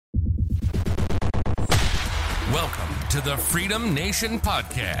Welcome to the Freedom Nation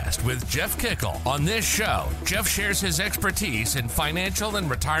Podcast with Jeff Kickle. On this show, Jeff shares his expertise in financial and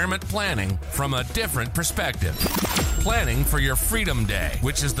retirement planning from a different perspective. Planning for your Freedom Day,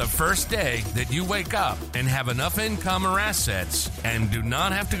 which is the first day that you wake up and have enough income or assets and do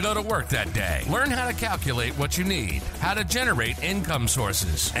not have to go to work that day. Learn how to calculate what you need, how to generate income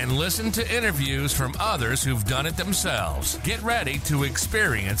sources, and listen to interviews from others who've done it themselves. Get ready to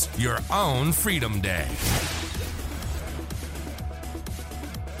experience your own Freedom Day.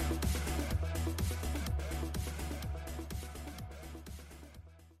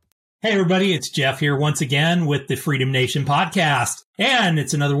 Hey everybody, it's Jeff here once again with the Freedom Nation podcast. And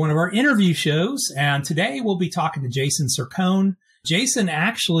it's another one of our interview shows. And today we'll be talking to Jason Cercone. Jason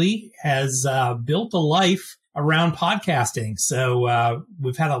actually has built a life around podcasting. So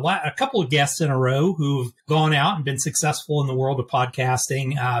we've had a couple of guests in a row who've gone out and been successful in the world of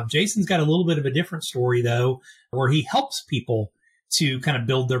podcasting. Jason's got a little bit of a different story, though, where he helps people to kind of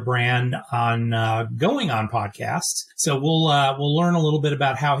build their brand on going on podcasts. So we'll learn a little bit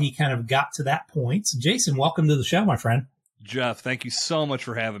about how he kind of got to that point. So Jason, welcome to the show, my friend. Jeff, thank you so much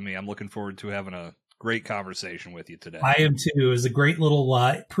for having me. I'm looking forward to having a great conversation with you today. I am too. It was a great little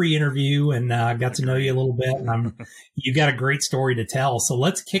pre-interview and got to know you a little bit. And you got a great story to tell. So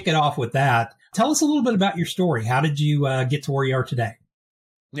let's kick it off with that. Tell us a little bit about your story. How did you get to where you are today?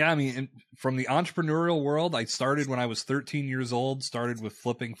 Yeah, I mean, from the entrepreneurial world, I started when I was 13 years old, started with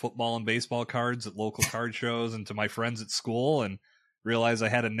flipping football and baseball cards at local card shows and to my friends at school, and realized I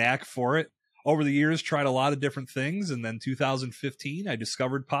had a knack for it. Over the years, tried a lot of different things, and then 2015, I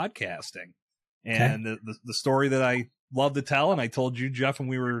discovered podcasting. And the story that I love to tell, and I told you, Jeff, when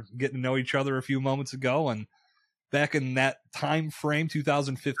we were getting to know each other a few moments ago, and back in that time frame,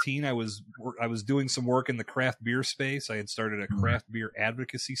 2015, I was doing some work in the craft beer space. I had started a craft beer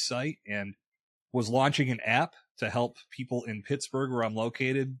advocacy site and was launching an app to help people in Pittsburgh, where I'm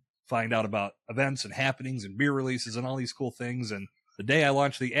located, find out about events and happenings and beer releases and all these cool things. And the day I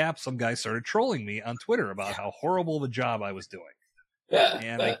launched the app, some guy started trolling me on Twitter about how horrible of a job I was doing.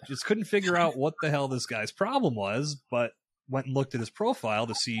 And I just couldn't figure out what the hell this guy's problem was, but went and looked at his profile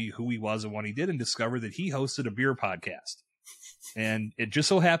to see who he was and what he did, and discovered that he hosted a beer podcast. And it just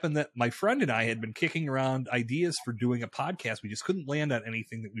so happened that my friend and I had been kicking around ideas for doing a podcast. We just couldn't land on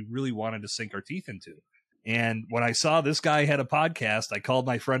anything that we really wanted to sink our teeth into. And when I saw this guy had a podcast, I called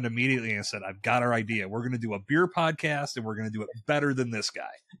my friend immediately and said, I've got our idea. We're going to do a beer podcast, and we're going to do it better than this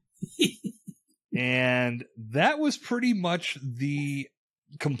guy. And that was pretty much the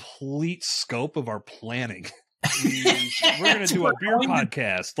complete scope of our planning. We're going to do a beer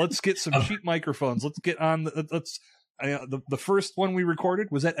podcast. Let's get some cheap microphones. Let's get on. The first one we recorded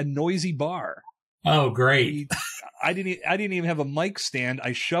was at a noisy bar. Oh, great! I didn't even have a mic stand.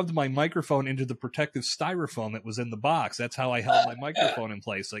 I shoved my microphone into the protective styrofoam that was in the box. That's how I held my microphone in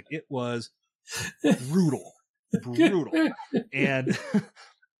place. Like, it was brutal. And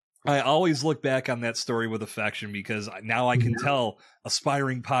I always look back on that story with affection, because now I can tell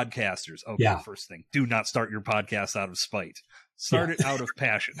aspiring podcasters, first thing, do not start your podcast out of spite. Start it out of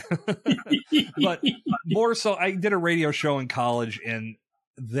passion. But more so, I did a radio show in college, and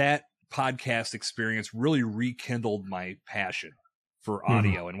that podcast experience really rekindled my passion for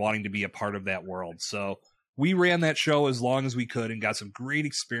audio and wanting to be a part of that world. So we ran that show as long as we could and got some great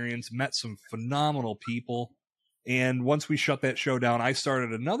experience, met some phenomenal people. And once we shut that show down, I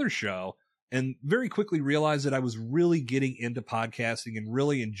started another show and very quickly realized that I was really getting into podcasting and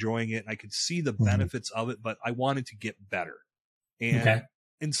really enjoying it. And I could see the benefits of it, but I wanted to get better. And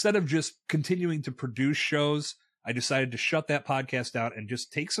instead of just continuing to produce shows, I decided to shut that podcast down and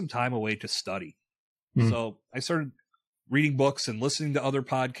just take some time away to study. So I started reading books and listening to other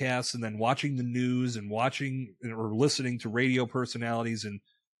podcasts, and then watching the news and watching or listening to radio personalities, and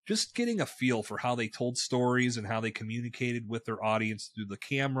just getting a feel for how they told stories and how they communicated with their audience through the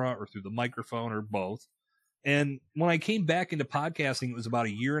camera or through the microphone or both. And when I came back into podcasting, it was about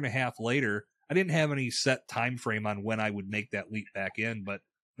a year and a half later. I didn't have any set time frame on when I would make that leap back in, but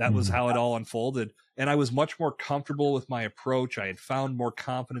that was how it all unfolded. And I was much more comfortable with my approach. I had found more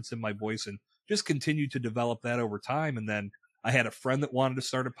confidence in my voice and just continued to develop that over time. And then I had a friend that wanted to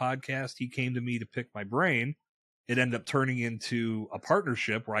start a podcast. He came to me to pick my brain. It ended up turning into a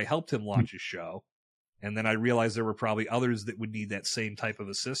partnership where I helped him launch his show. And then I realized there were probably others that would need that same type of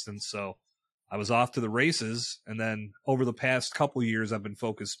assistance. So I was off to the races. And then over the past couple of years, I've been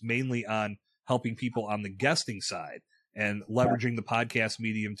focused mainly on helping people on the guesting side and leveraging the podcast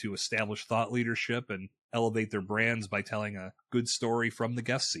medium to establish thought leadership and elevate their brands by telling a good story from the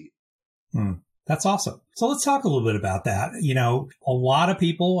guest seat. That's awesome. So let's talk a little bit about that. You know, a lot of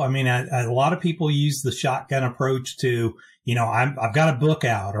people, I mean, a lot of people use the shotgun approach to, you know, I've got a book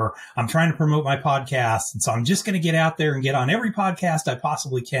out, or I'm trying to promote my podcast. And so I'm just going to get out there and get on every podcast I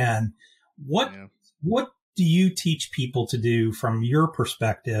possibly can. What do you teach people to do from your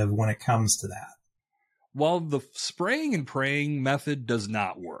perspective when it comes to that? Well, the spraying and praying method does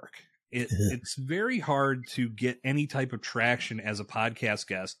not work. It's very hard to get any type of traction as a podcast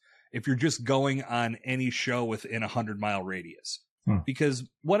guest if you're just going on any show within a 100-mile radius. Because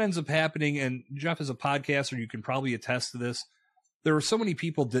what ends up happening, and Jeff is a podcaster, you can probably attest to this, there are so many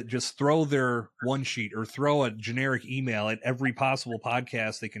people that just throw their one sheet or throw a generic email at every possible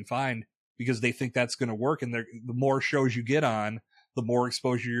podcast they can find because they think that's going to work. And the more shows you get on, the more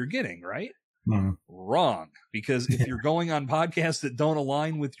exposure you're getting, right? Wrong. Because if you're going on podcasts that don't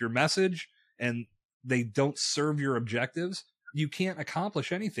align with your message and they don't serve your objectives, you can't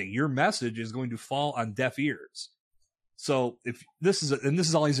accomplish anything. Your message is going to fall on deaf ears. So if this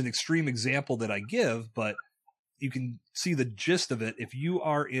is always an extreme example that I give, but you can see the gist of it. If you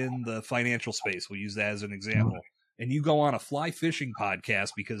are in the financial space, we'll use that as an example, and you go on a fly fishing podcast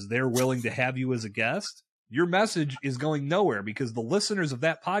because they're willing to have you as a guest, your message is going nowhere because the listeners of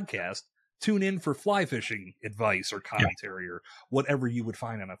that podcast tune in for fly fishing advice or commentary or whatever you would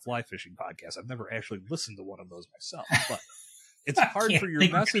find on a fly fishing podcast. I've never actually listened to one of those myself, but it's hard for your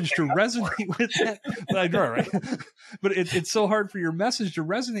message to resonate with that. But I know, right? But it's so hard for your message to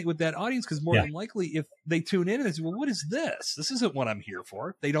resonate with that audience because more than likely, if they tune in and say, well, what is this? This isn't what I'm here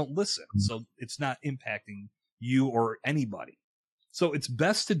for. They don't listen. So it's not impacting you or anybody. So it's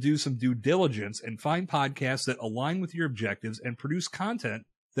best to do some due diligence and find podcasts that align with your objectives and produce content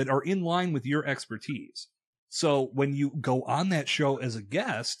that are in line with your expertise. So when you go on that show as a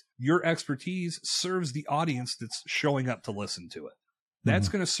guest, your expertise serves the audience that's showing up to listen to it. That's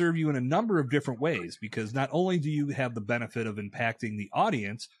going to serve you in a number of different ways because not only do you have the benefit of impacting the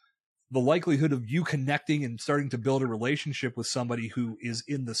audience, the likelihood of you connecting and starting to build a relationship with somebody who is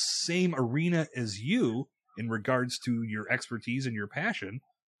in the same arena as you in regards to your expertise and your passion,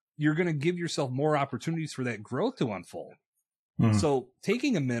 you're going to give yourself more opportunities for that growth to unfold. So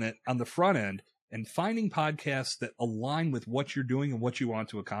taking a minute on the front end and finding podcasts that align with what you're doing and what you want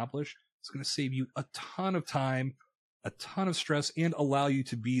to accomplish, it's going to save you a ton of time, a ton of stress, and allow you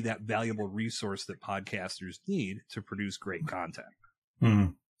to be that valuable resource that podcasters need to produce great content.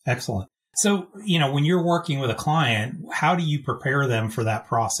 Excellent. So, you know, when you're working with a client, how do you prepare them for that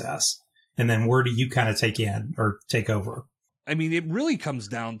process? And then where do you kind of take over? I mean, it really comes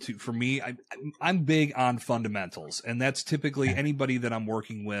down to, for me, I'm big on fundamentals, and that's typically anybody that I'm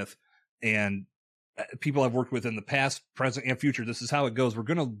working with and people I've worked with in the past, present, and future. This is how it goes. We're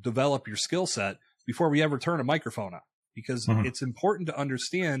going to develop your skill set before we ever turn a microphone on because it's important to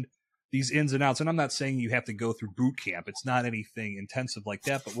understand these ins and outs. And I'm not saying you have to go through boot camp. It's not anything intensive like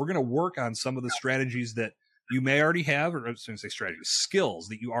that, but we're going to work on some of the strategies that you may already have, or I was going to say strategies, skills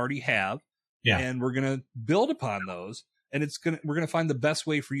that you already have. And we're going to build upon those. And we're going to find the best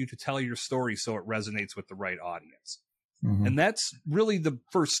way for you to tell your story so it resonates with the right audience. And that's really the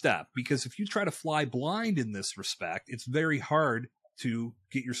first step, because if you try to fly blind in this respect, it's very hard to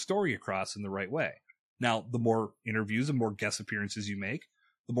get your story across in the right way. Now, the more interviews and more guest appearances you make,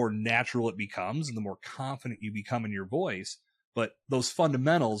 the more natural it becomes and the more confident you become in your voice. But those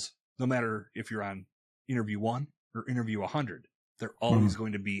fundamentals, no matter if you're on interview 1 or interview 100, they're always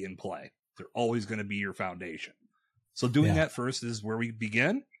going to be in play. They're always going to be your foundation. So doing that first is where we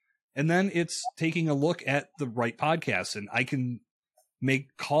begin. And then it's taking a look at the right podcasts. And I can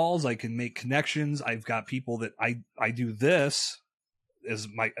make calls. I can make connections. I've got people that I do this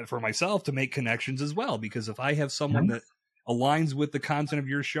for myself to make connections as well. Because if I have someone that aligns with the content of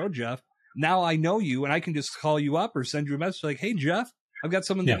your show, Jeff, now I know you and I can just call you up or send you a message like, hey, Jeff, I've got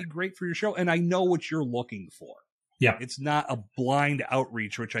something that'd be great for your show. And I know what you're looking for. Yeah. It's not a blind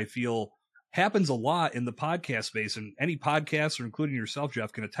outreach, which I feel happens a lot in the podcast space, and any podcaster, including yourself,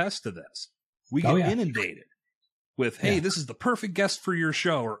 Jeff, can attest to this. We get inundated with, hey, this is the perfect guest for your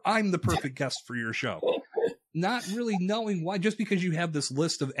show, or I'm the perfect guest for your show. Not really knowing why, just because you have this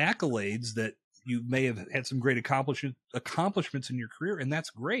list of accolades that you may have had some great accomplishments in your career, and that's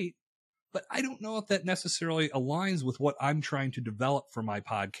great, but I don't know if that necessarily aligns with what I'm trying to develop for my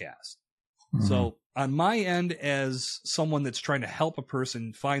podcast. So on my end, as someone that's trying to help a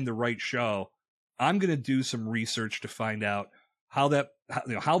person find the right show, I'm going to do some research to find out how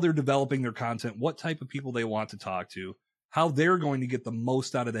they're developing their content, what type of people they want to talk to, how they're going to get the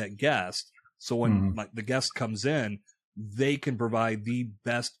most out of that guest. So when the guest comes in, they can provide the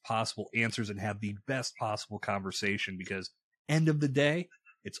best possible answers and have the best possible conversation, because end of the day,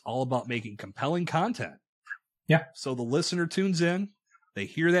 It's all about making compelling content. Yeah. So the listener tunes in, they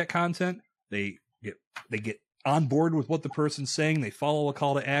hear that content, they get on board with what the person's saying, they follow a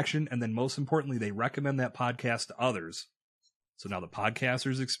call to action, and then most importantly, they recommend that podcast to others. So now the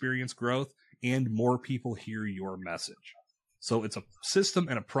podcasters experience growth and more people hear your message. So it's a system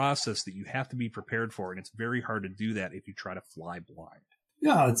and a process that you have to be prepared for, and it's very hard to do that if you try to fly blind.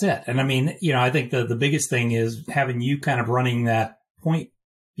 Yeah, that's it. And I mean, I think the biggest thing is having you kind of running that point,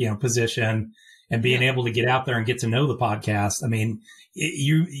 position and being able to get out there and get to know the podcast. I mean,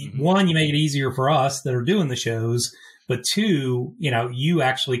 you make it easier for us that are doing the shows, but two, you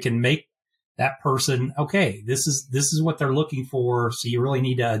actually can make that person, okay, this is what they're looking for. So you really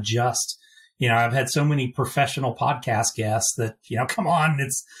need to adjust. I've had so many professional podcast guests that, come on,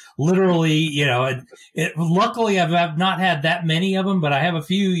 it's literally, luckily I've not had that many of them, but I have a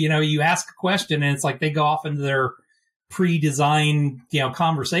few, you ask a question and it's like they go off into their pre-designed,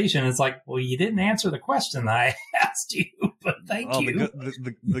 conversation. It's like, well, you didn't answer the question that I asked you, but thank you.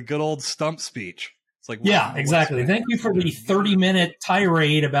 The good old stump speech. It's like, yeah, exactly. Thank you for the 30-minute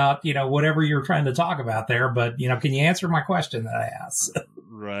tirade about, whatever you're trying to talk about there. But, can you answer my question that I asked?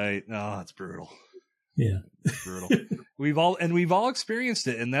 Right. No, it's brutal. Yeah. It's brutal. We've all experienced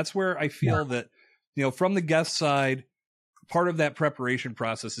it. And that's where I feel that, from the guest side, part of that preparation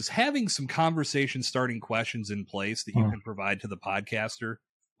process is having some conversation starting questions in place that you can provide to the podcaster.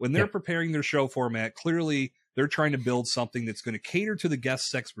 When they're preparing their show format, clearly they're trying to build something that's going to cater to the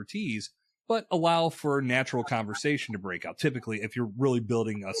guest's expertise, but allow for natural conversation to break out. Typically, if you're really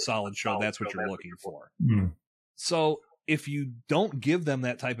building a solid show, that's what you're looking for. So if you don't give them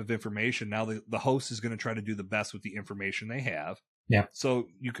that type of information, now the host is going to try to do the best with the information they have. Yeah. So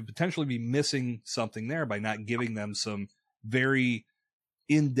you could potentially be missing something there by not giving them some very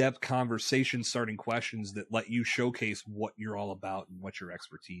in-depth conversation starting questions that let you showcase what you're all about and what your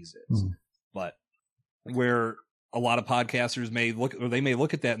expertise is. But where a lot of podcasters may look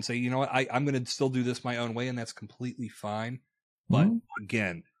at that and say, you know what, I'm going to still do this my own way, and that's completely fine. But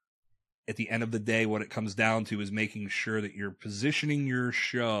again, at the end of the day, what it comes down to is making sure that you're positioning your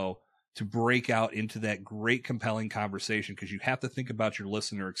show to break out into that great, compelling conversation, because you have to think about your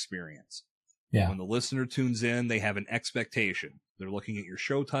listener experience. Yeah. When the listener tunes in, they have an expectation. They're looking at your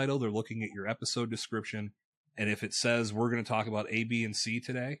show title, they're looking at your episode description, and if it says we're going to talk about A, B, and C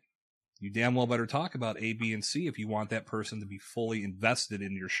today, you damn well better talk about A, B, and C if you want that person to be fully invested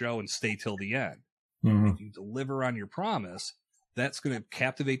in your show and stay till the end. If you deliver on your promise, that's going to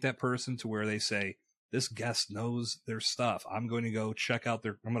captivate that person to where they say, this guest knows their stuff. I'm going to go check out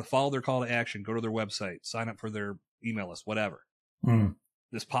I'm going to follow their call to action, go to their website, sign up for their email list, whatever.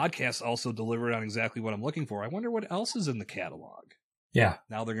 This podcast also delivered on exactly what I'm looking for. I wonder what else is in the catalog. Yeah.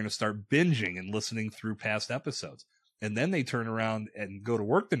 Now they're going to start binging and listening through past episodes. And then they turn around and go to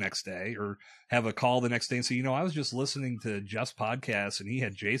work the next day or have a call the next day and say, I was just listening to Jeff's podcast and he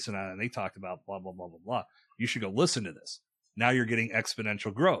had Jason on it and they talked about blah, blah, blah, blah, blah. You should go listen to this. Now you're getting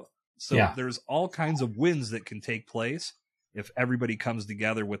exponential growth. So there's all kinds of wins that can take place if everybody comes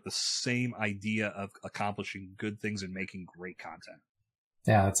together with the same idea of accomplishing good things and making great content.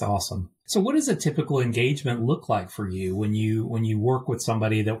 Yeah, that's awesome. So what does a typical engagement look like for you when you work with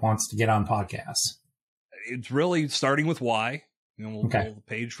somebody that wants to get on podcasts? It's really starting with why. We'll pull the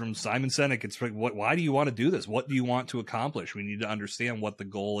page from Simon Sinek. It's why do you want to do this? What do you want to accomplish? We need to understand what the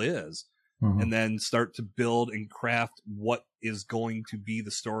goal is. And then start to build and craft what is going to be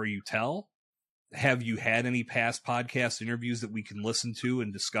the story you tell. Have you had any past podcast interviews that we can listen to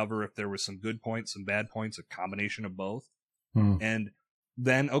and discover if there were some good points, some bad points, a combination of both? And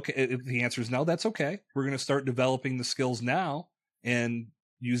then, okay, if the answer is no, that's okay. We're going to start developing the skills now and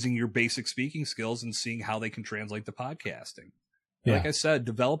using your basic speaking skills and seeing how they can translate to podcasting. Yeah. Like I said,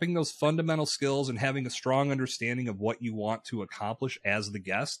 developing those fundamental skills and having a strong understanding of what you want to accomplish as the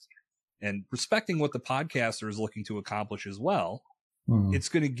guest and respecting what the podcaster is looking to accomplish as well. It's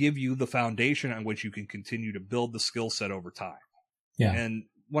going to give you the foundation on which you can continue to build the skill set over time. Yeah. And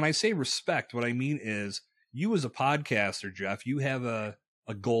when I say respect, what I mean is you as a podcaster, Jeff, you have a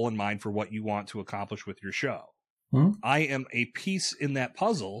goal in mind for what you want to accomplish with your show. I am a piece in that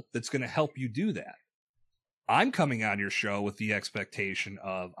puzzle that's going to help you do that. I'm coming on your show with the expectation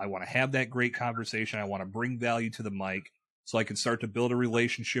of I want to have that great conversation. I want to bring value to the mic so I can start to build a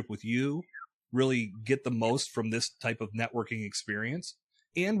relationship with you, really get the most from this type of networking experience.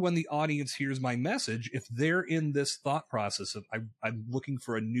 And when the audience hears my message, if they're in this thought process of I'm looking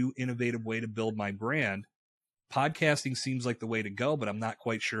for a new innovative way to build my brand, podcasting seems like the way to go, but I'm not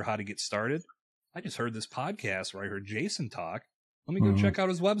quite sure how to get started. I just heard this podcast where I heard Jason talk. Let me go check out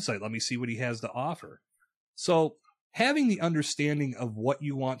his website. Let me see what he has to offer. So having the understanding of what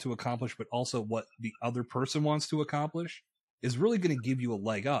you want to accomplish, but also what the other person wants to accomplish is really going to give you a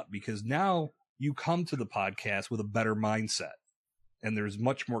leg up, because now you come to the podcast with a better mindset and there's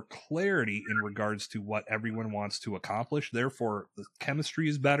much more clarity in regards to what everyone wants to accomplish. Therefore, the chemistry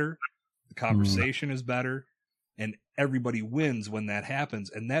is better, the conversation is better, and everybody wins when that happens.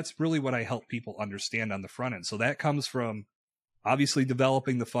 And that's really what I help people understand on the front end. So that comes from obviously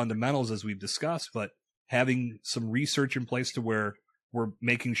developing the fundamentals as we've discussed, but having some research in place to where we're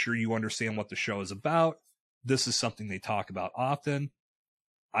making sure you understand what the show is about. This is something they talk about often.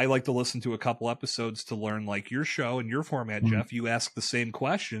 I like to listen to a couple episodes to learn, like your show and your format, Jeff. You ask the same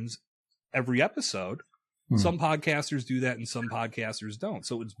questions every episode. Some podcasters do that and some podcasters don't.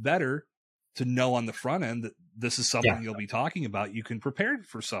 So it's better to know on the front end that this is something you'll be talking about. You can prepare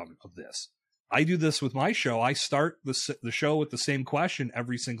for some of this. I do this with my show. I start the show with the same question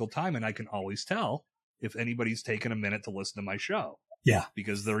every single time, and I can always tell if anybody's taken a minute to listen to my show. Yeah.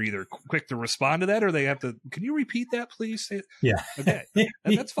 Because they're either quick to respond to that or they have to, can you repeat that, please? Yeah. Okay.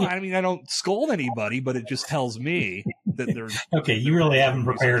 And that's fine. I mean, I don't scold anybody, but it just tells me that they're okay. You really haven't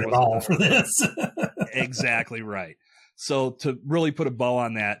prepared at all for this. Exactly right. So to really put a bow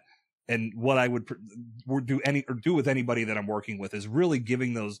on that, and what I would do with anybody that I'm working with is really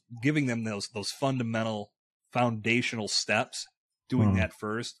giving them those fundamental foundational steps, doing that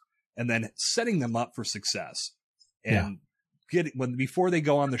first, and then setting them up for success. And before they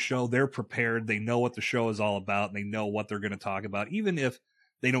go on the show, they're prepared. They know what the show is all about, and they know what they're going to talk about. Even if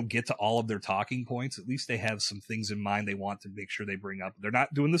they don't get to all of their talking points, at least they have some things in mind they want to make sure they bring up. They're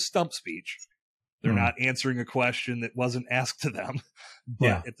not doing the stump speech. They're not answering a question that wasn't asked to them.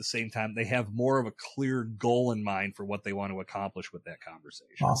 But at the same time, they have more of a clear goal in mind for what they want to accomplish with that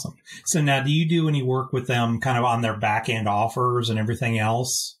conversation. Awesome. So now, do you do any work with them kind of on their back end offers and everything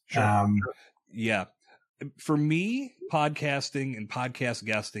else? Sure. Yeah. For me, podcasting and podcast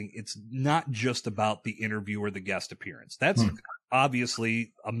guesting, it's not just about the interview or the guest appearance. That's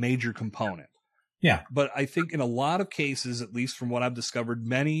obviously a major component. Yeah. But I think in a lot of cases, at least from what I've discovered,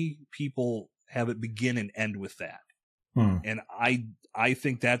 many people have it begin and end with that. And I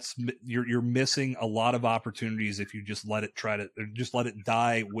think that's, you're missing a lot of opportunities if you just let it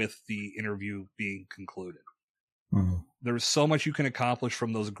die with the interview being concluded. There's so much you can accomplish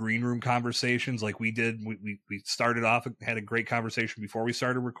from those green room conversations like we did. We started off, had a great conversation before we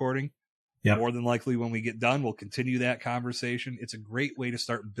started recording. More than likely when we get done, we'll continue that conversation. It's a great way to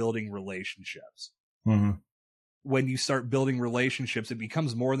start building relationships. When you start building relationships, it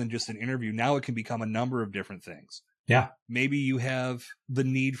becomes more than just an interview. Now it can become a number of different things. Yeah. Maybe you have the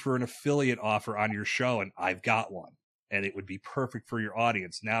need for an affiliate offer on your show, and I've got one, and it would be perfect for your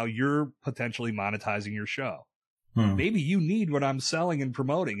audience. Now you're potentially monetizing your show. Maybe you need what I'm selling and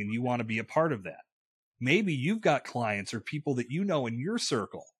promoting, and you want to be a part of that. Maybe you've got clients or people that you know in your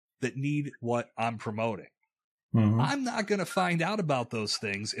circle that need what I'm promoting. I'm not going to find out about those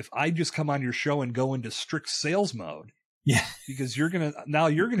things if I just come on your show and go into strict sales mode. Yeah. Because you're going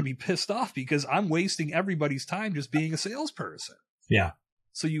to be pissed off because I'm wasting everybody's time just being a salesperson. Yeah.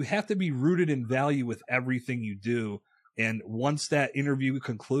 So you have to be rooted in value with everything you do. And once that interview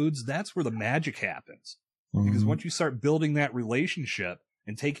concludes, that's where the magic happens. Because once you start building that relationship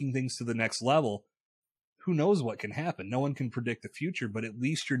and taking things to the next level, who knows what can happen? No one can predict the future, but at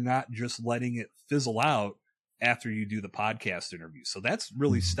least you're not just letting it fizzle out after you do the podcast interview. So that's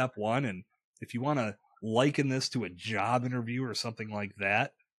really step one. And if you want to liken this to a job interview or something like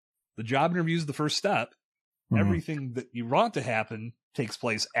that, the job interview is the first step. Everything that you want to happen takes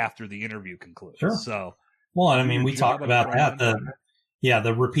place after the interview concludes. Sure. So, well, I mean, we talked about that.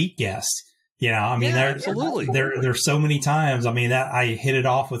 The repeat guest. You know, I mean, absolutely. There's so many times. I mean, that I hit it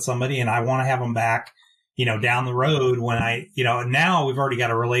off with somebody and I want to have them back, you know, down the road when now we've already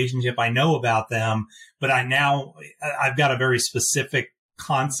got a relationship. I know about them, but I've got a very specific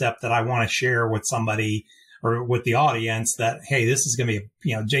concept that I want to share with somebody or with the audience that, hey, this is going to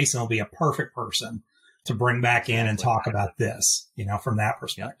be, Jason will be a perfect person to bring back in and talk about this, from that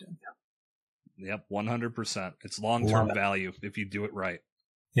perspective. Yep. 100%. It's long-term value if you do it right.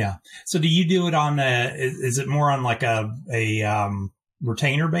 Yeah. So do you do it on is it more on like a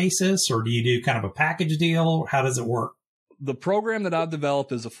retainer basis, or do you do kind of a package deal? How does it work? The program that I've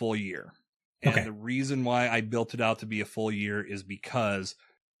developed is a full year. And okay. The reason why I built it out to be a full year is because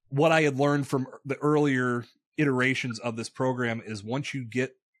what I had learned from the earlier iterations of this program is once you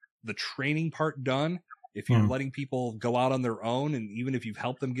get the training part done, if you're letting people go out on their own, and even if you've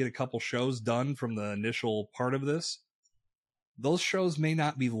helped them get a couple shows done from the initial part of this, those shows may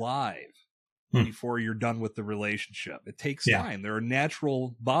not be live before you're done with the relationship. It takes time. There are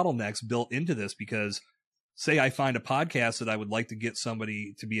natural bottlenecks built into this because say I find a podcast that I would like to get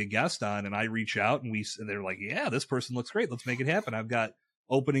somebody to be a guest on, and I reach out and they're like, yeah, this person looks great. Let's make it happen. I've got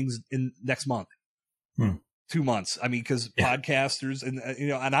openings in next month, 2 months. I mean, because podcasters and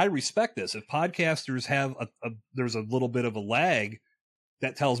and I respect this. If podcasters have there's a little bit of a lag,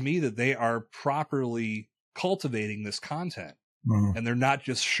 that tells me that they are properly cultivating this content, and they're not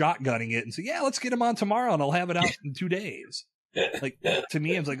just shotgunning it and say, yeah, let's get them on tomorrow and I'll have it out in 2 days. Like, to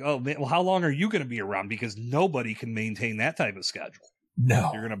me, it's like, oh man, well, how long are you going to be around? Because nobody can maintain that type of schedule. No,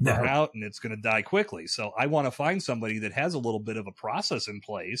 you're going to burn out and it's going to die quickly. So I want to find somebody that has a little bit of a process in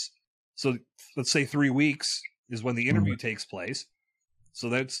place. So let's say 3 weeks is when the interview takes place. So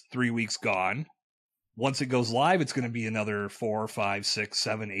that's 3 weeks gone. Once it goes live, it's going to be another 4, 5, 6,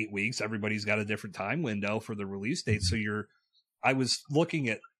 7, 8 weeks. Everybody's got a different time window for the release date. So I was looking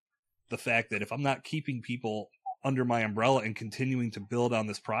at the fact that if I'm not keeping people under my umbrella and continuing to build on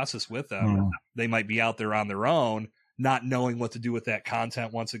this process with them, they might be out there on their own, not knowing what to do with that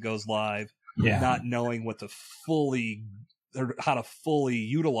content once it goes live, not knowing how to fully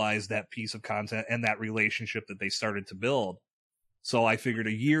utilize that piece of content and that relationship that they started to build. So I figured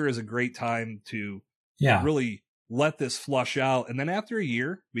a year is a great time to really let this flush out. And then after a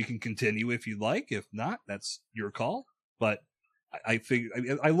year, we can continue if you'd like. If not, that's your call. But I figure,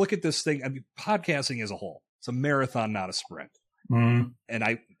 I look at this thing, I mean, podcasting as a whole, it's a marathon, not a sprint. And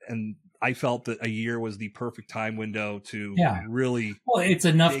I felt that a year was the perfect time window to really. Well, it's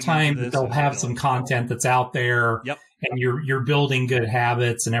enough time that they'll have some content that's out there, and you're building good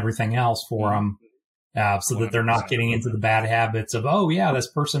habits and everything else for them, so that they're not getting into the bad habits of, oh yeah,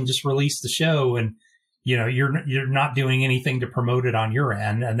 this person just released the show, and you're not doing anything to promote it on your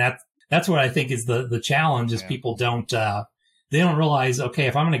end, and that's what I think is the challenge is people don't. They don't realize, okay,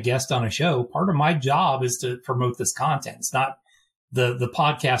 if I'm going to guest on a show, part of my job is to promote this content. It's not the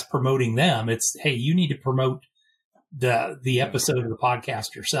podcast promoting them. It's, hey, you need to promote the episode of the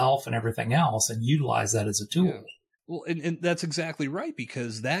podcast yourself and everything else and utilize that as a tool. Yeah. Well, and that's exactly right,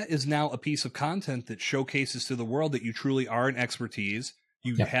 because that is now a piece of content that showcases to the world that you truly are an expertise.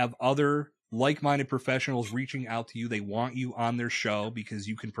 You have other like-minded professionals reaching out to you. They want you on their show because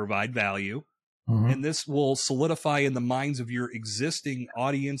you can provide value. And this will solidify in the minds of your existing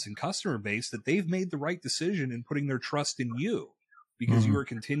audience and customer base that they've made the right decision in putting their trust in you, because you are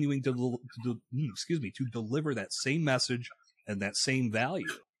continuing to deliver that same message and that same value.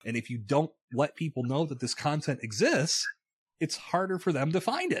 And if you don't let people know that this content exists, it's harder for them to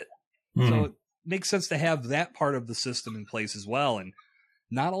find it. So it makes sense to have that part of the system in place as well. And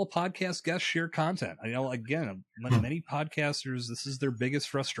not all podcast guests share content. I know, again, many podcasters, this is their biggest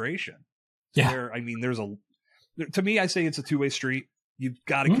frustration. I mean, to me, I say it's a two-way street. You've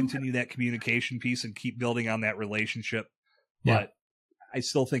got to continue that communication piece and keep building on that relationship. But I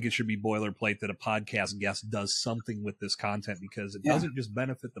still think it should be boilerplate that a podcast guest does something with this content, because it doesn't just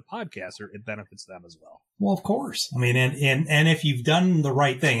benefit the podcaster, it benefits them as well. Well, of course. I mean, and if you've done the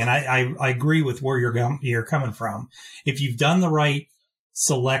right thing, and I agree with where you're coming from, if you've done the right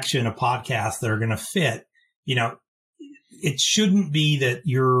selection of podcasts that are going to fit, it shouldn't be that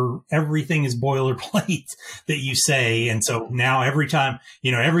everything is boilerplate that you say. And so now every time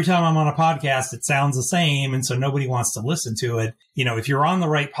I'm on a podcast, it sounds the same. And so nobody wants to listen to it. If you're on the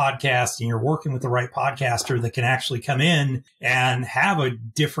right podcast and you're working with the right podcaster that can actually come in and have a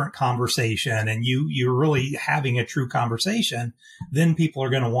different conversation, and you're really having a true conversation, then people are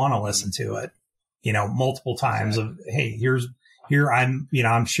going to want to listen to it, multiple times of, hey, here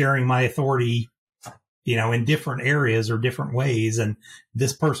I'm sharing my authority, in different areas or different ways. And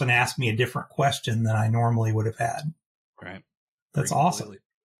this person asked me a different question than I normally would have had. Right. That's awesome.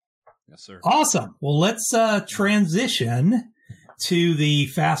 Yes, sir. Awesome. Well, let's transition to the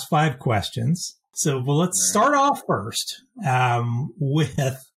Fast 5 questions. So let's start off first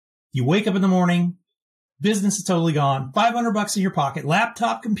with, you wake up in the morning, business is totally gone, $500 in your pocket,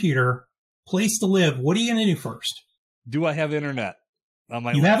 laptop, computer, place to live. What are you going to do first? Do I have internet on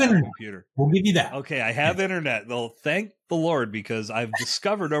my computer? We'll give you that. Okay, I have internet. Well, thank the Lord, because I've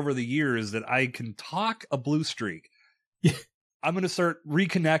discovered over the years that I can talk a blue streak. I'm going to start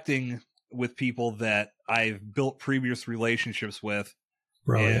reconnecting with people that I've built previous relationships with.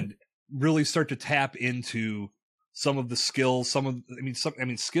 Brilliant. And really start to tap into some of the skills,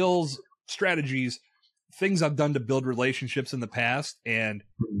 skills, strategies, things I've done to build relationships in the past. And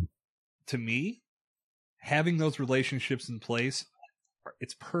to me, having those relationships in place,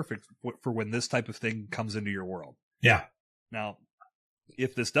 it's perfect for when this type of thing comes into your world. Yeah. Now,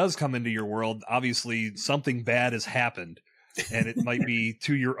 if this does come into your world, obviously something bad has happened. And it might be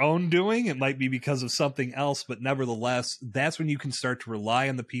to your own doing. It might be because of something else. But nevertheless, that's when you can start to rely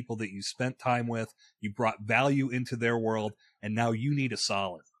on the people that you spent time with. You brought value into their world. And now you need a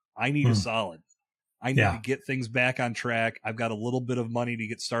solid. I need a solid. I need to get things back on track. I've got a little bit of money to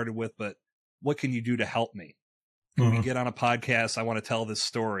get started with, but what can you do to help me? Can we get on a podcast? I want to tell this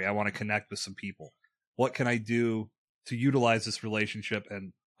story. I want to connect with some people. What can I do to utilize this relationship?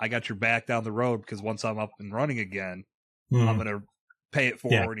 And I got your back down the road, because once I'm up and running again, I'm going to pay it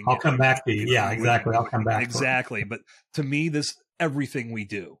forward. And I'll come back to you. Yeah, exactly. I'll come back. Exactly. But to me, everything we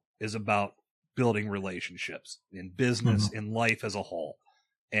do is about building relationships in business, in life as a whole.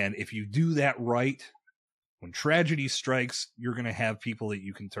 And if you do that right, when tragedy strikes, you're going to have people that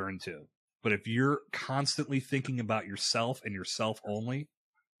you can turn to. But if you're constantly thinking about yourself and yourself only,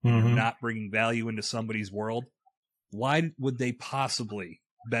 and you're not bringing value into somebody's world, why would they possibly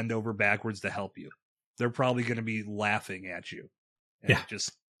bend over backwards to help you? They're probably going to be laughing at you and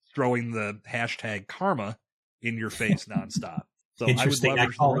just throwing the hashtag karma in your face nonstop. So interesting. I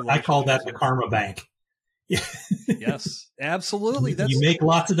call that the karma bank. Yes, absolutely. You make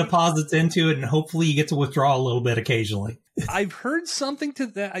lots of deposits into it, and hopefully you get to withdraw a little bit occasionally. I've heard something to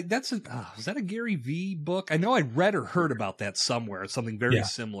that. Is that a Gary V book? I know I read or heard about that somewhere. Something very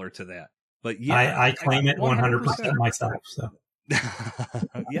similar to that. But I claim it 100% myself. So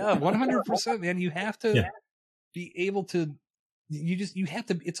 100%, man. You have to be able to. You have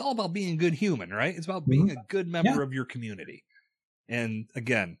to. It's all about being a good human, right? It's about being a good member of your community. And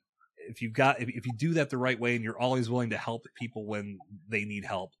again, if you do that the right way, and you're always willing to help people when they need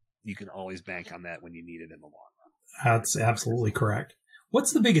help, you can always bank on that when you need it in the long run. That's absolutely correct.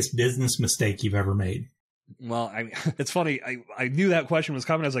 What's the biggest business mistake you've ever made? Well, it's funny. I knew that question was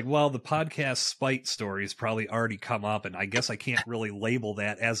coming. I was like, well, the podcast spite stories probably already come up, and I guess I can't really label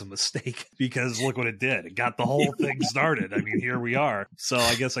that as a mistake, because look what it did. It got the whole thing started. I mean, here we are. So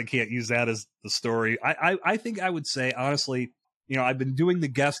I guess I can't use that as the story. I think I would say, honestly, I've been doing the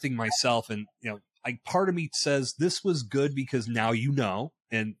guesting myself, and, part of me says this was good because now you know,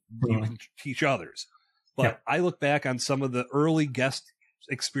 and you can teach others. But I look back on some of the early guest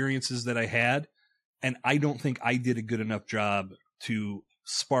experiences that I had, and I don't think I did a good enough job to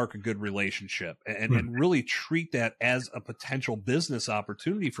spark a good relationship and really treat that as a potential business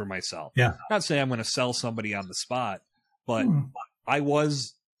opportunity for myself. Yeah. Not saying I'm going to sell somebody on the spot, but I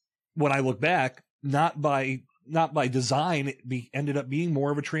was, when I look back, not by design, it ended up being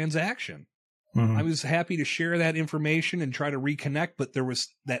more of a transaction. I was happy to share that information and try to reconnect, but there was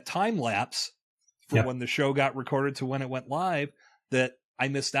that time lapse from when the show got recorded to when it went live that I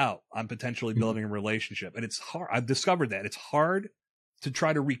missed out on potentially building a relationship. And it's hard. I've discovered that it's hard to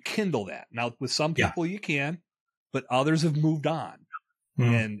try to rekindle that. Now, with some people you can, but others have moved on.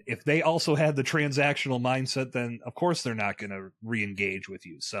 And if they also had the transactional mindset, then of course they're not going to re-engage with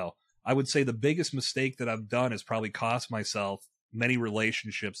you. So I would say the biggest mistake that I've done is probably cost myself many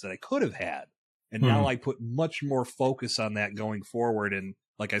relationships that I could have had. And now I put much more focus on that going forward. And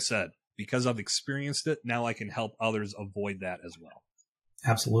like I said, because I've experienced it, now I can help others avoid that as well.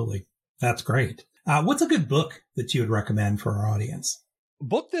 Absolutely. That's great. What's a good book that you would recommend for our audience? A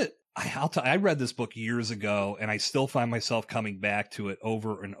book that I read this book years ago, and I still find myself coming back to it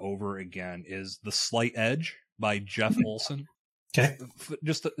over and over again, is The Slight Edge by Jeff Olson. Okay.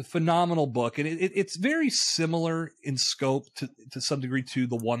 Just a phenomenal book. And it's very similar in scope to some degree to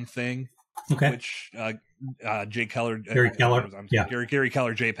The One Thing, which Gary Keller,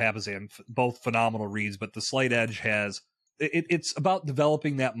 Jay Papasan, both phenomenal reads. But The Slight Edge has, it's about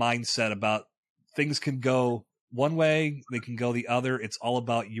developing that mindset about things can go one way, they can go the other. It's all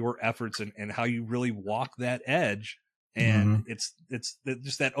about your efforts and how you really walk that edge. And it's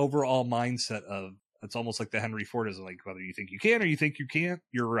just that overall mindset of, it's almost like the Henry Fordism, like whether you think you can or you think you can't,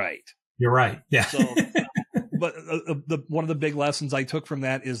 you're right. You're right. Yeah. So, but one of the big lessons I took from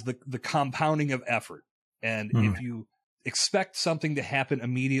that is the compounding of effort. And if you expect something to happen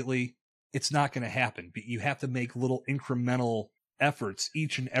immediately, it's not going to happen. But you have to make little incremental efforts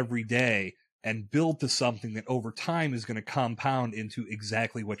each and every day and build to something that over time is going to compound into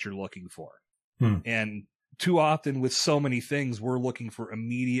exactly what you're looking for. And too often with so many things, we're looking for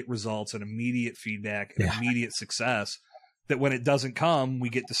immediate results and immediate feedback and immediate success, that when it doesn't come, we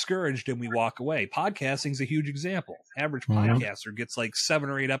get discouraged and we walk away. Podcasting is a huge example. Average podcaster gets like 7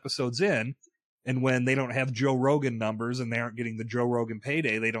 or 8 episodes in, and when they don't have Joe Rogan numbers and they aren't getting the Joe Rogan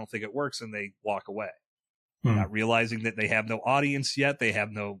payday, they don't think it works and they walk away. Not realizing that they have no audience yet. They have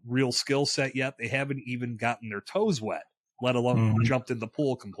no real skill set yet. They haven't even gotten their toes wet, let alone jumped in the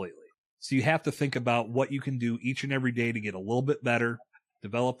pool completely. So you have to think about what you can do each and every day to get a little bit better,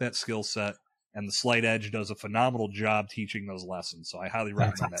 develop that skill set, And The Slight Edge does a phenomenal job teaching those lessons. So I highly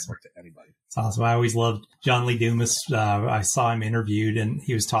recommend that book to anybody. It's awesome. I always loved John Lee Dumas. I saw him interviewed, and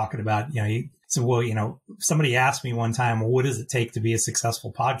he was talking about, he said, well, somebody asked me one time, well, what does it take to be a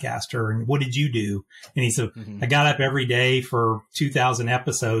successful podcaster? And what did you do? And he said, I got up every day for 2,000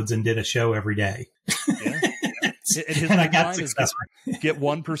 episodes and did a show every day. Yeah. And I got successful. Get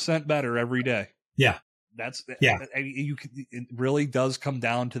 1% better every day. Yeah. It really does come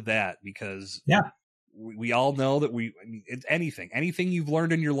down to that, because we all know that it's anything you've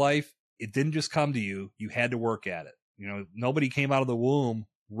learned in your life, it didn't just come to you. You had to work at it. Nobody came out of the womb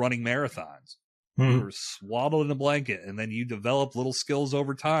running marathons. You were swaddled in a blanket, and then you develop little skills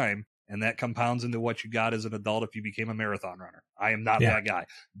over time, and that compounds into what you got as an adult if you became a marathon runner. I am not that guy,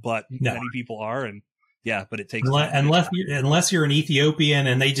 but many people are, and but it takes unless you're an Ethiopian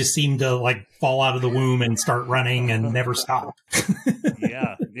and they just seem to like fall out of the womb and start running and never stop.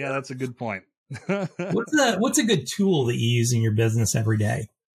 yeah, that's a good point. What's a good tool that you use in your business every day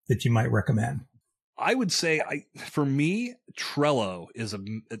that you might recommend? I would say, for me, Trello is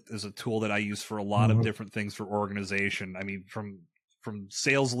a tool that I use for a lot of different things for organization. I mean, from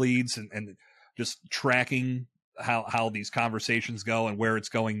sales leads and just tracking how these conversations go and where it's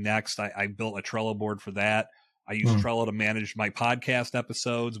going next. I built a Trello board for that. I use Trello to manage my podcast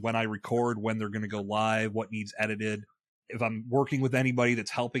episodes, when I record, when they're going to go live, what needs edited. If I'm working with anybody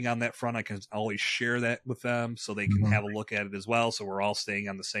that's helping on that front, I can always share that with them so they can have a look at it as well. So we're all staying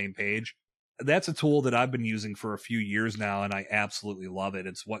on the same page. That's a tool that I've been using for a few years now, and I absolutely love it.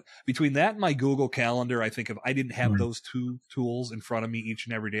 It's between that and my Google Calendar, I think if I didn't have those two tools in front of me each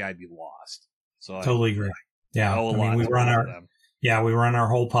and every day, I'd be lost. So I totally agree. Yeah. We run our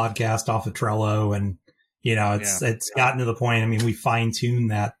whole podcast off of Trello, and, it's gotten to the point. I mean, we fine tune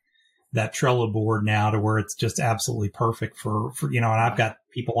that Trello board now to where it's just absolutely perfect for, and I've got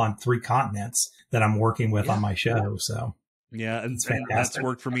people on 3 continents that I'm working with on my show. So and that's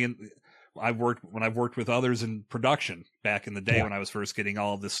worked for me. And I've worked with others in production back in the day when I was first getting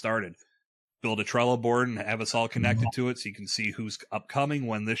all of this started. Build a Trello board and have us all connected to it so you can see who's upcoming,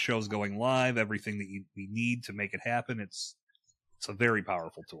 when this show's going live, everything that we need to make it happen. It's a very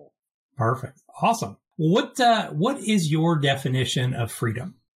powerful tool. Perfect. Awesome. What is your definition of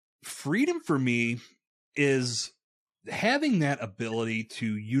freedom? Freedom for me is having that ability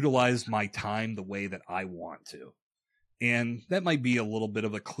to utilize my time the way that I want to. And that might be a little bit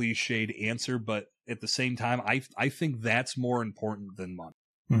of a cliched answer, but at the same time, I think that's more important than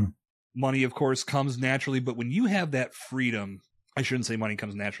money. Money, of course, comes naturally, but when you have that freedom, I shouldn't say money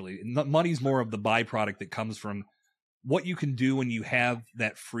comes naturally. Money's more of the byproduct that comes from what you can do when you have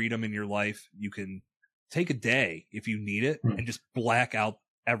that freedom in your life. You can take a day if you need it and just black out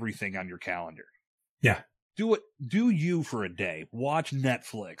everything on your calendar. Yeah. Do you for a day. Watch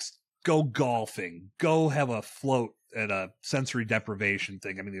Netflix. Go golfing. Go have a float at a sensory deprivation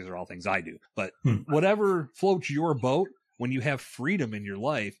thing. I mean, these are all things I do. But whatever floats your boat, when you have freedom in your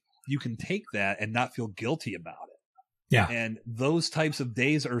life, you can take that and not feel guilty about it. Yeah. And those types of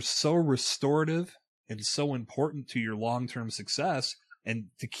days are so restorative and so important to your long-term success and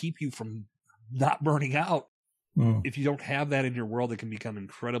to keep you from not burning out. If you don't have that in your world, it can become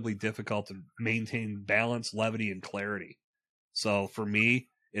incredibly difficult to maintain balance, levity, and clarity. So for me,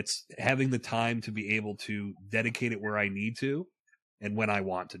 it's having the time to be able to dedicate it where I need to and when I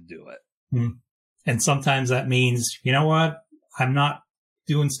want to do it. And sometimes that means, you know what? I'm not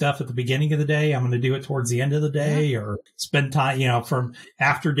doing stuff at the beginning of the day. I'm going to do it towards the end of the day, or spend time, from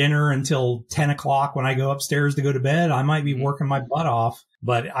after dinner until 10 o'clock when I go upstairs to go to bed. I might be working my butt off,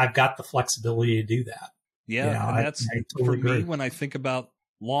 but I've got the flexibility to do that. Yeah. And that's I totally for me, when I think about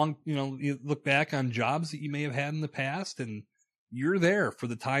you look back on jobs that you may have had in the past, and you're there for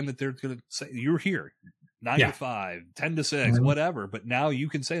the time that they're going to say you're here, 9 to 5, 10 to 6, whatever. But now you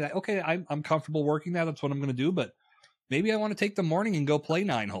can say that, okay, I'm comfortable working that. That's what I'm going to do. But maybe I want to take the morning and go play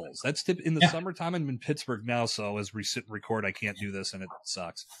 9 holes. That's in the summertime. I'm in Pittsburgh now, so as we sit and record, I can't do this, and it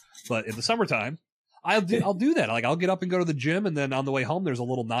sucks. But in the summertime, I'll do that. Like, I'll get up and go to the gym, and then on the way home, there's a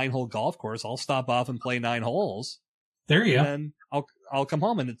little 9-hole golf course. I'll stop off and play 9 holes. There you go. And then I'll come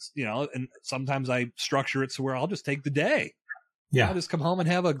home, and it's and sometimes I structure it so where I'll just take the day. Yeah. I'll just come home and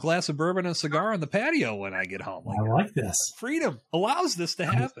have a glass of bourbon and a cigar on the patio when I get home. I like this. Freedom allows this to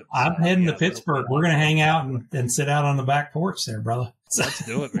happen. I'm heading to Pittsburgh. We're going to hang out and sit out on the back porch there, brother. Let's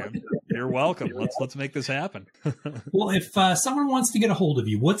do it, man. You're welcome. Let's make this happen. Well, if someone wants to get a hold of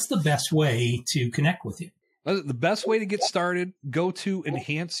you, what's the best way to connect with you? The best way to get started, go to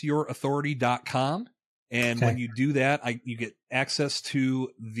enhanceyourauthority.com. And when you do that, you get access to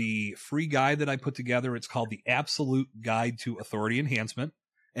the free guide that I put together. It's called The Absolute Guide to Authority Enhancement.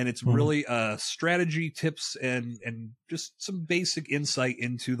 And it's really strategy, tips, and just some basic insight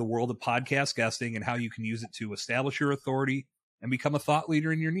into the world of podcast guesting and how you can use it to establish your authority and become a thought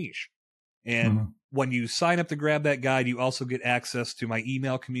leader in your niche. And when you sign up to grab that guide, you also get access to my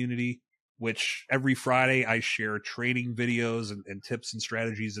email community, which every Friday I share training videos and tips and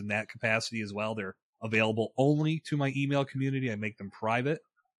strategies in that capacity as well. They're available only to my email community. I make them private.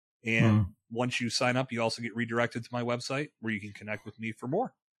 And once you sign up, you also get redirected to my website where you can connect with me for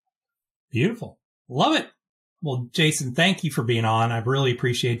more. Beautiful. Love it. Well, Jason, thank you for being on. I really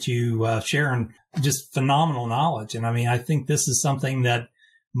appreciate you sharing just phenomenal knowledge. And I mean, I think this is something that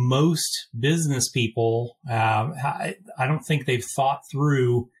most business people, I don't think they've thought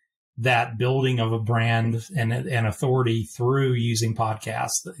through that building of a brand and authority through using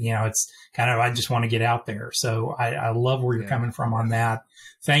podcasts. You know, it's kind of, I just want to get out there. So I love where you're coming from on that.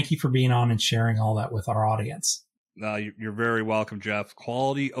 Thank you for being on and sharing all that with our audience. You're very welcome, Jeff.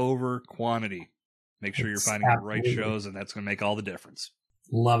 Quality over quantity. Make sure you're finding the right shows, and that's going to make all the difference.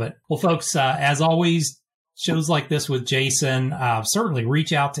 Love it. Well, folks, as always, shows like this with Jason, certainly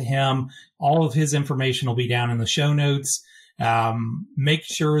reach out to him. All of his information will be down in the show notes. Make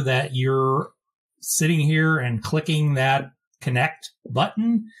sure that you're sitting here and clicking that connect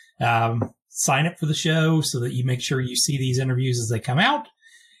button. Sign up for the show so that you make sure you see these interviews as they come out.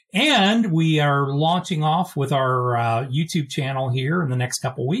 And we are launching off with our YouTube channel here in the next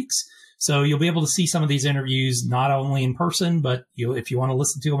couple weeks. So you'll be able to see some of these interviews, not only in person, but if you want to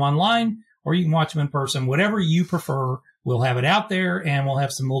listen to them online, or you can watch them in person, whatever you prefer. We'll have it out there, and we'll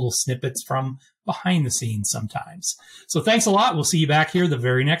have some little snippets from behind the scenes sometimes. So thanks a lot. We'll see you back here the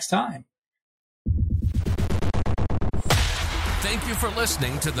very next time. Thank you for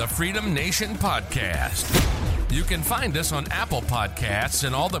listening to the Freedom Nation podcast. You can find us on Apple Podcasts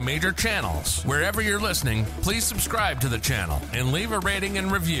and all the major channels. Wherever you're listening, please subscribe to the channel and leave a rating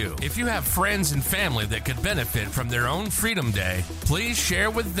and review. If you have friends and family that could benefit from their own Freedom Day, please share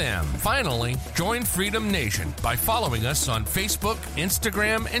with them. Finally, join Freedom Nation by following us on Facebook,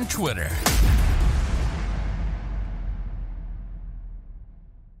 Instagram, and Twitter.